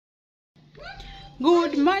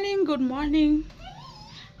Good morning, good morning.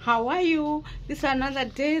 How are you? This is another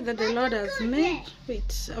day that the Lord has made.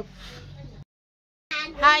 Wait up.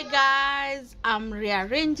 Hi guys, I'm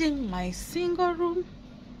rearranging my single room.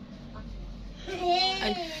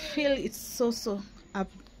 I feel it's so I've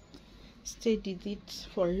stayed with it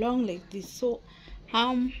for long like this, so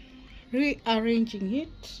I'm rearranging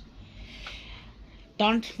it.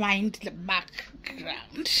 Don't mind the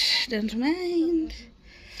background. Don't mind.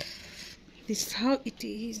 This is how it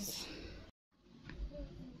is.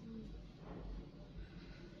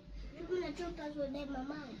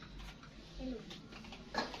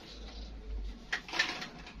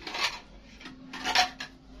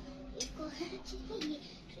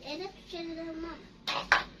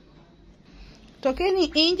 Tokeni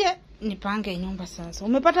nje nipange nyumba sasa.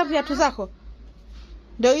 Umepata viatu zako?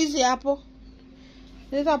 Ndio hizi hapo.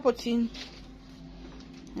 Hizi hapo chini.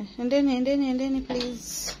 Endeni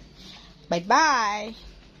please. Bye bye.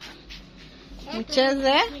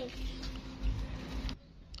 Mcheze.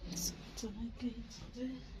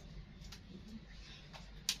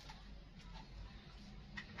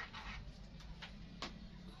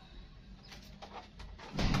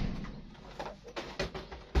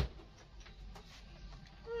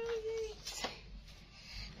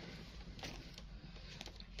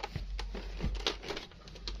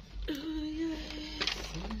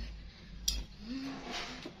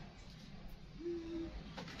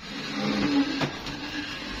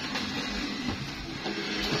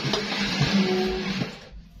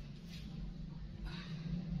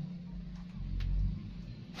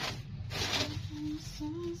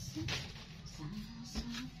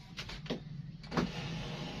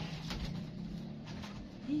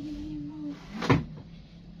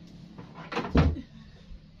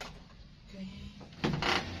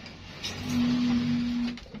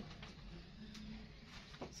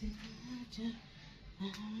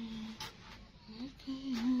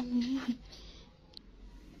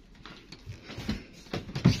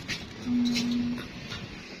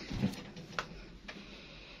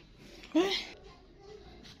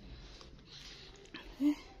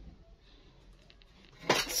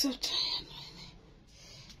 So tired.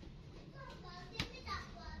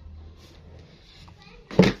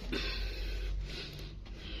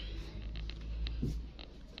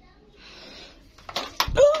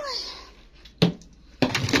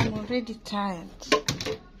 I'm already tired,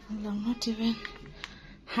 and I'm not even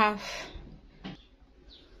half.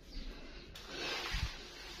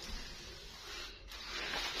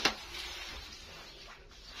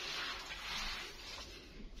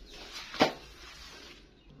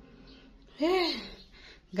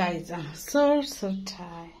 Guys, I'm so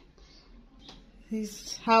tired.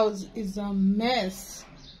 This house is a mess.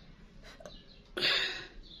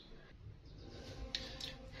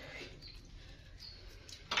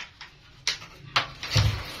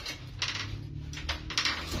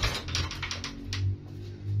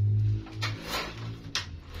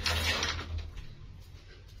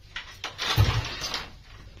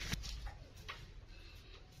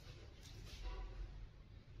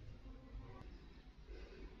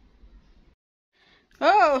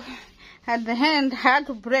 Oh, at the end, I had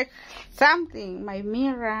to break something. My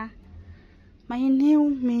mirror. My new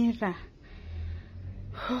mirror.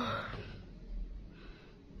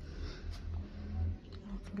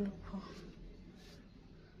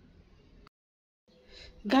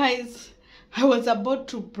 Guys, I was about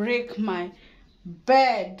to break my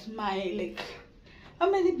bed. How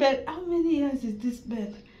many years is this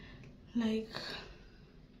bed? Like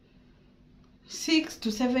 6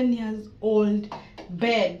 to 7 years old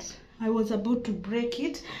bed. I was about to break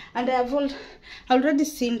it, and I've already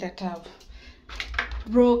seen that I've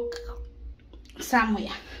broke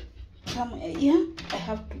somewhere. Yeah, I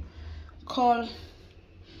have to call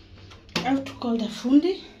the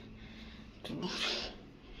fundi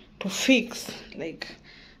to fix. Like,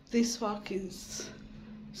 this work is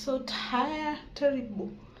so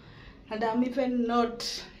terrible, and I'm even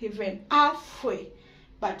not even halfway.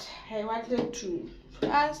 But I wanted to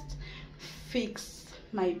first fix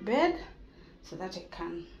my bed so that I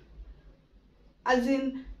can, as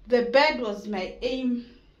in, the bed was my aim.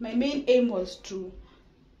 My main aim was to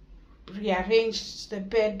rearrange the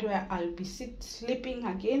bed where I'll be sleeping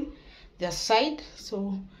again, the side.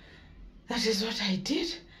 So that is what I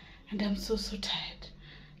did, and I'm so tired,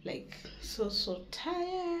 like so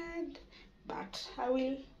tired, but I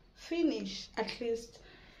will finish. At least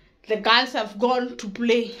the girls have gone to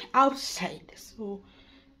play outside, so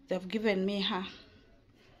they've given me her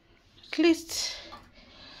at least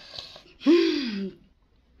this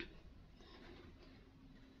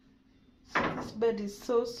bed is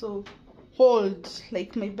so old,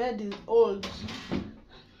 like my bed is old.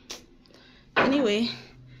 Anyway,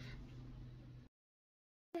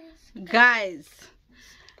 guys,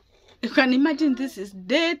 you can imagine this is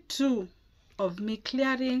day 2 of me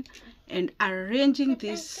clearing and arranging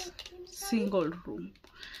this single room.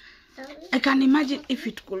 I can imagine if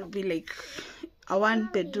it could be like a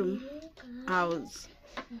 1-bedroom house,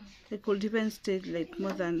 I could even stay like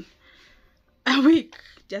more than a week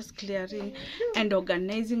just clearing and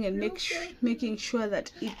organizing and making sure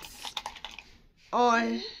that it's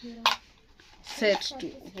all set to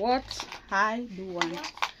what I do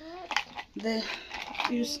want.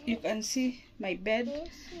 You can see my bed.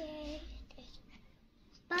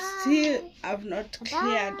 Still, I've not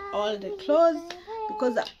cleared all the clothes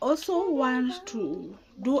because I also want to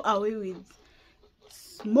do away with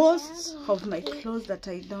most of my clothes that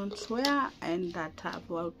I don't wear and that have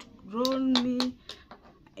outgrown me,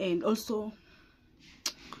 and also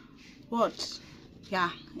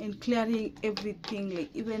and clearing everything,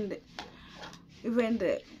 like even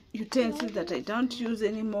the utensils that I don't use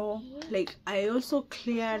anymore. Like I also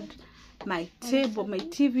cleared my table, my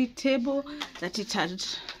TV table, that it had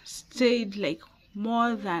stayed like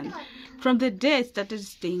more than, from the day I started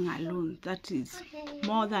staying alone, that is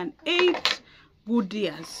more than 8 good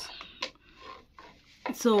years.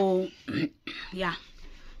 So yeah,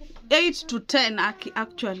 8 to 10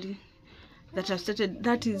 actually that I started.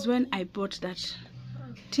 That is when I bought that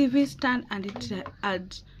TV stand, and it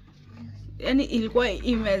had ilikuwa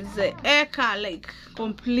imezeeka like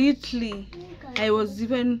completely. I was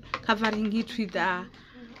even covering it with a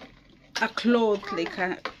cloth, like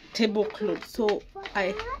a tablecloth. So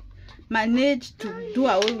I managed to do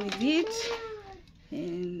away with it,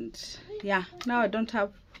 and yeah, now I don't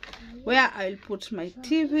have where I'll put my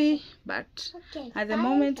TV, but at the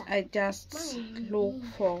moment I just look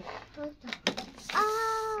for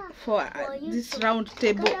this round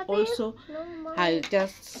table. Also I'll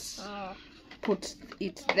just put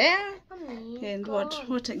it there. And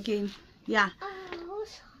what again, yeah,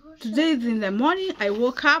 today is in the morning I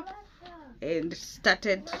woke up and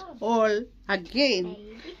started all again.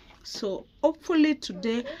 So hopefully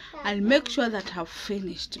today I'll make sure that I've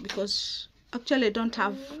finished, because actually I don't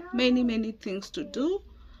have many things to do.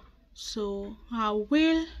 So I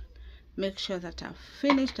will make sure that I've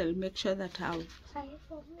finished. I'll make sure that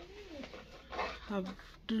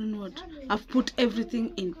I've put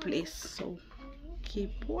everything in place. So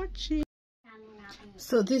keep watching.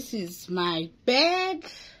 So this is my bed.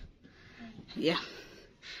 Yeah,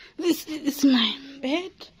 this is my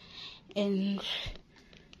bed, and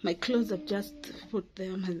my clothes I've just put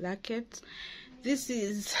there, my jackets. This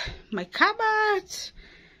is my cupboard.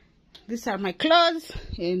 These are my clothes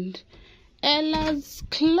and Ella's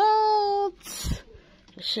clothes.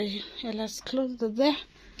 I'll show you Ella's clothes are there.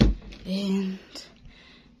 And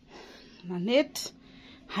Nanette,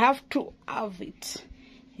 have to have it.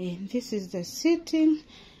 And this is the sitting.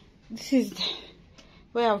 This is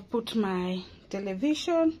where I've put my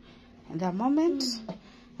television. At the moment,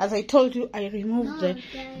 as I told you, I removed the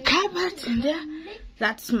cupboard in there.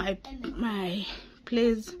 That's my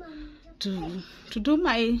place to do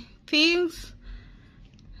my things.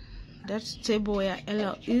 That table where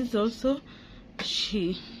Ella is also,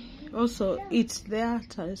 she also eats there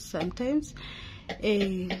sometimes.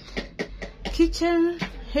 A kitchen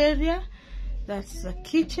area, that's the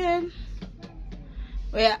kitchen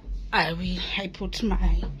where I put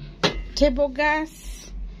my table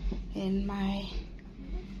gas and my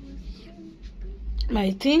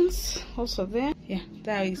things also there. Yeah,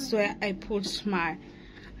 that is where I put my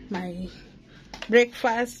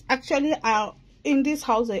breakfast. Actually, in this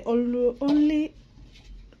house I only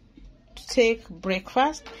take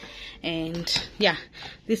breakfast, and yeah,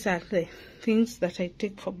 these are the things that I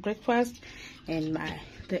take for breakfast. And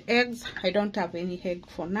the eggs, I don't have any egg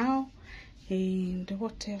for now. And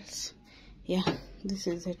what else? Yeah, this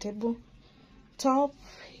is the table top.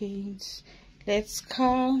 And let's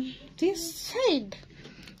come this side.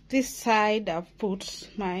 This side I've put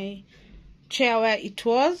my chair where it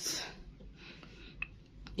was.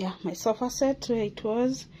 Yeah, my sofa set where it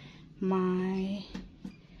was.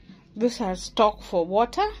 These are stock for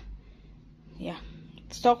water. Yeah,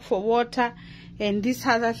 stock for water. And these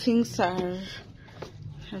other things are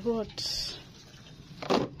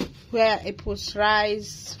where I put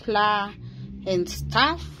rice, flour and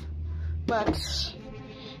stuff. But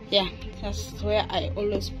yeah, that's where I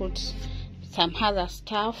always put some other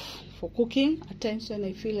stuff for cooking. At times when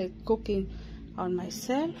I feel like cooking on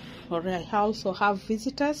myself, or I also have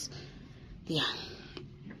visitors. Yeah,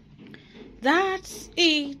 that's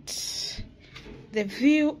it. The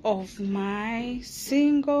view of my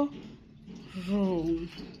single room.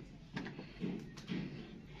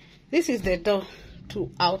 This is the door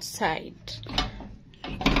to outside.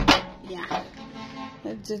 Yeah,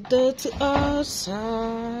 that's the door to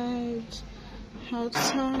outside.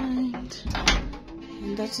 Outside.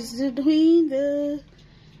 And that is the window.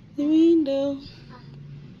 The window.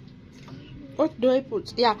 What do I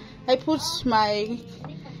put? Yeah, I put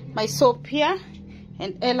my soap here,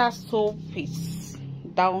 and Ella's soap is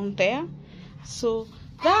down there. So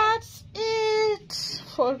that's it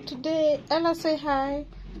for today. Ella, say hi.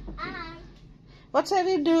 Hi. What are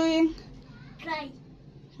you doing? Play.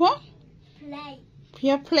 What? Play.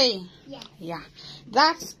 You're playing? Yes. Yeah.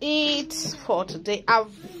 That's it for today.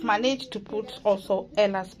 I've managed to put also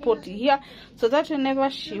Ella's potty here, so that whenever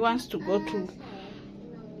she wants to go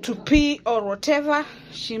to pee or whatever,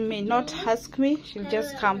 she may not ask me. She'll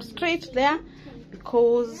just come straight there,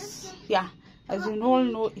 because yeah, as you all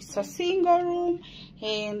know, it's a single room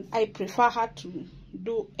and I prefer her to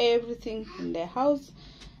do everything in the house,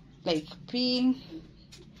 like peeing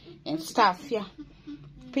and stuff. Yeah,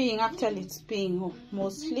 peeing, actually it's peeing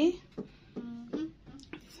mostly.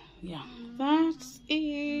 Yeah, that's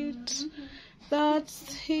it.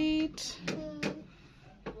 That's it.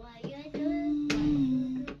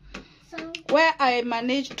 Where I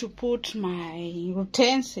managed to put my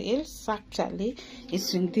utensils actually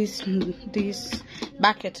is in this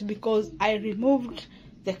bucket, because I removed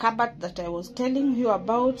the cupboard that I was telling you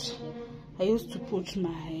about. I used to put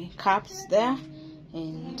my cups there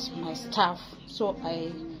and my stuff, so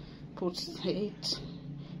I put it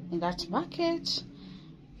in that bucket.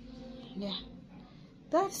 Yeah,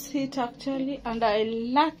 that's it actually, and I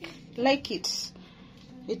like it.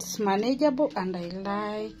 It's manageable and I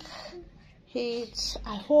like it.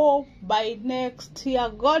 I hope by next year,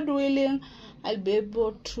 God willing, I'll be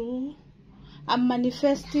able to. I'm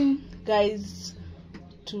manifesting, guys,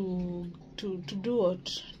 to do what?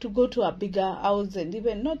 To go to a bigger house, and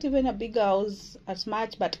even not even a bigger house as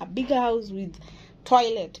much, but a bigger house with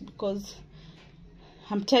toilet, because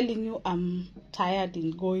I'm telling you, I'm tired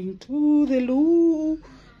in going to the loo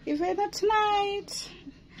even at night.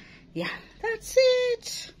 Yeah, that's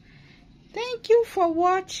it. Thank you for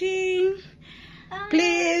watching.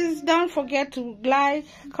 Please don't forget to like,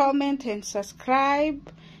 comment and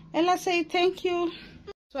subscribe. Ella, say thank you.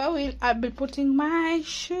 So I'll be putting my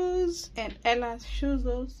shoes and Ella's shoes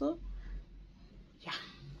also. Yeah,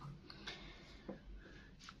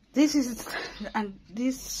 this is, and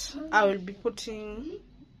this I will be putting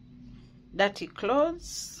dirty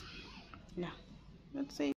clothes. Yeah,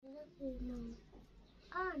 let's see. No.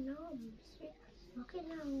 Okay,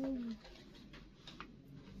 now.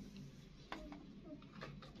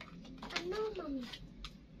 No, mommy.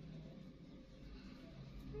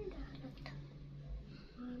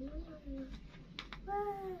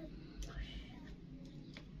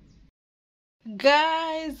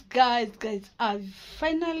 Guys, I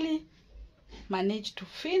finally managed to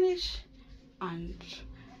finish, and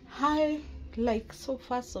I like, so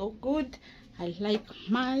far so good. I like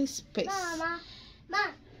my space. Mama.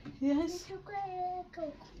 Yes.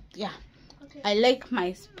 Yeah. Okay. I like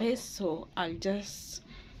my space, so I'll just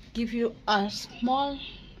give you a small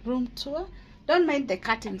room tour. Don't mind the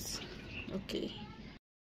curtains. Okay.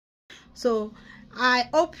 So I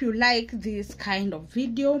hope you like this kind of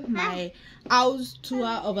video, my house tour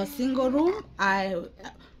of a single room.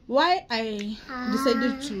 Why I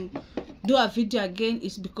decided to do a video again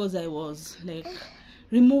is because I was like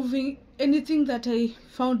removing anything that I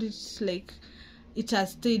found it's like it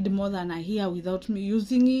has stayed more than a year without me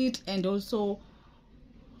using it, and also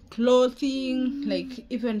clothing, like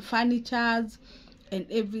even furnitures and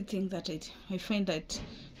everything that I find that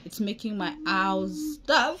it's making my house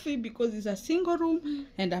stuffy, because it's a single room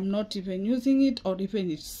and I'm not even using it, or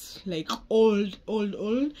even it's like old.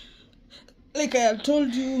 Like I had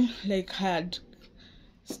told you, like I had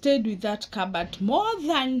stayed with that cupboard more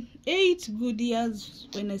than 8 good years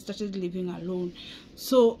when I started living alone.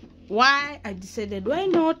 So why I decided, why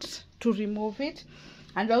not to remove it?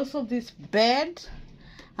 And also this bed,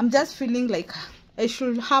 I'm just feeling like I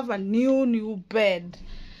should have a new bed.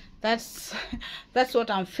 That's what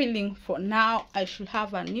I'm feeling for now. I should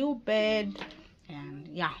have a new bed. And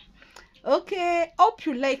yeah, okay, hope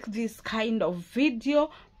you like this kind of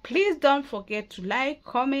video. Please don't forget to like,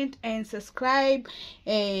 comment and subscribe,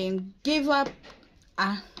 and give up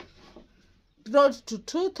road to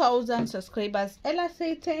 2,000 subscribers. Ella,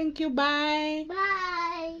 say thank you. Bye.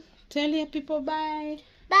 Bye. Tell your people bye.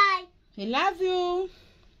 Bye. I love you.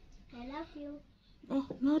 I love you. Oh,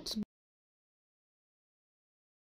 not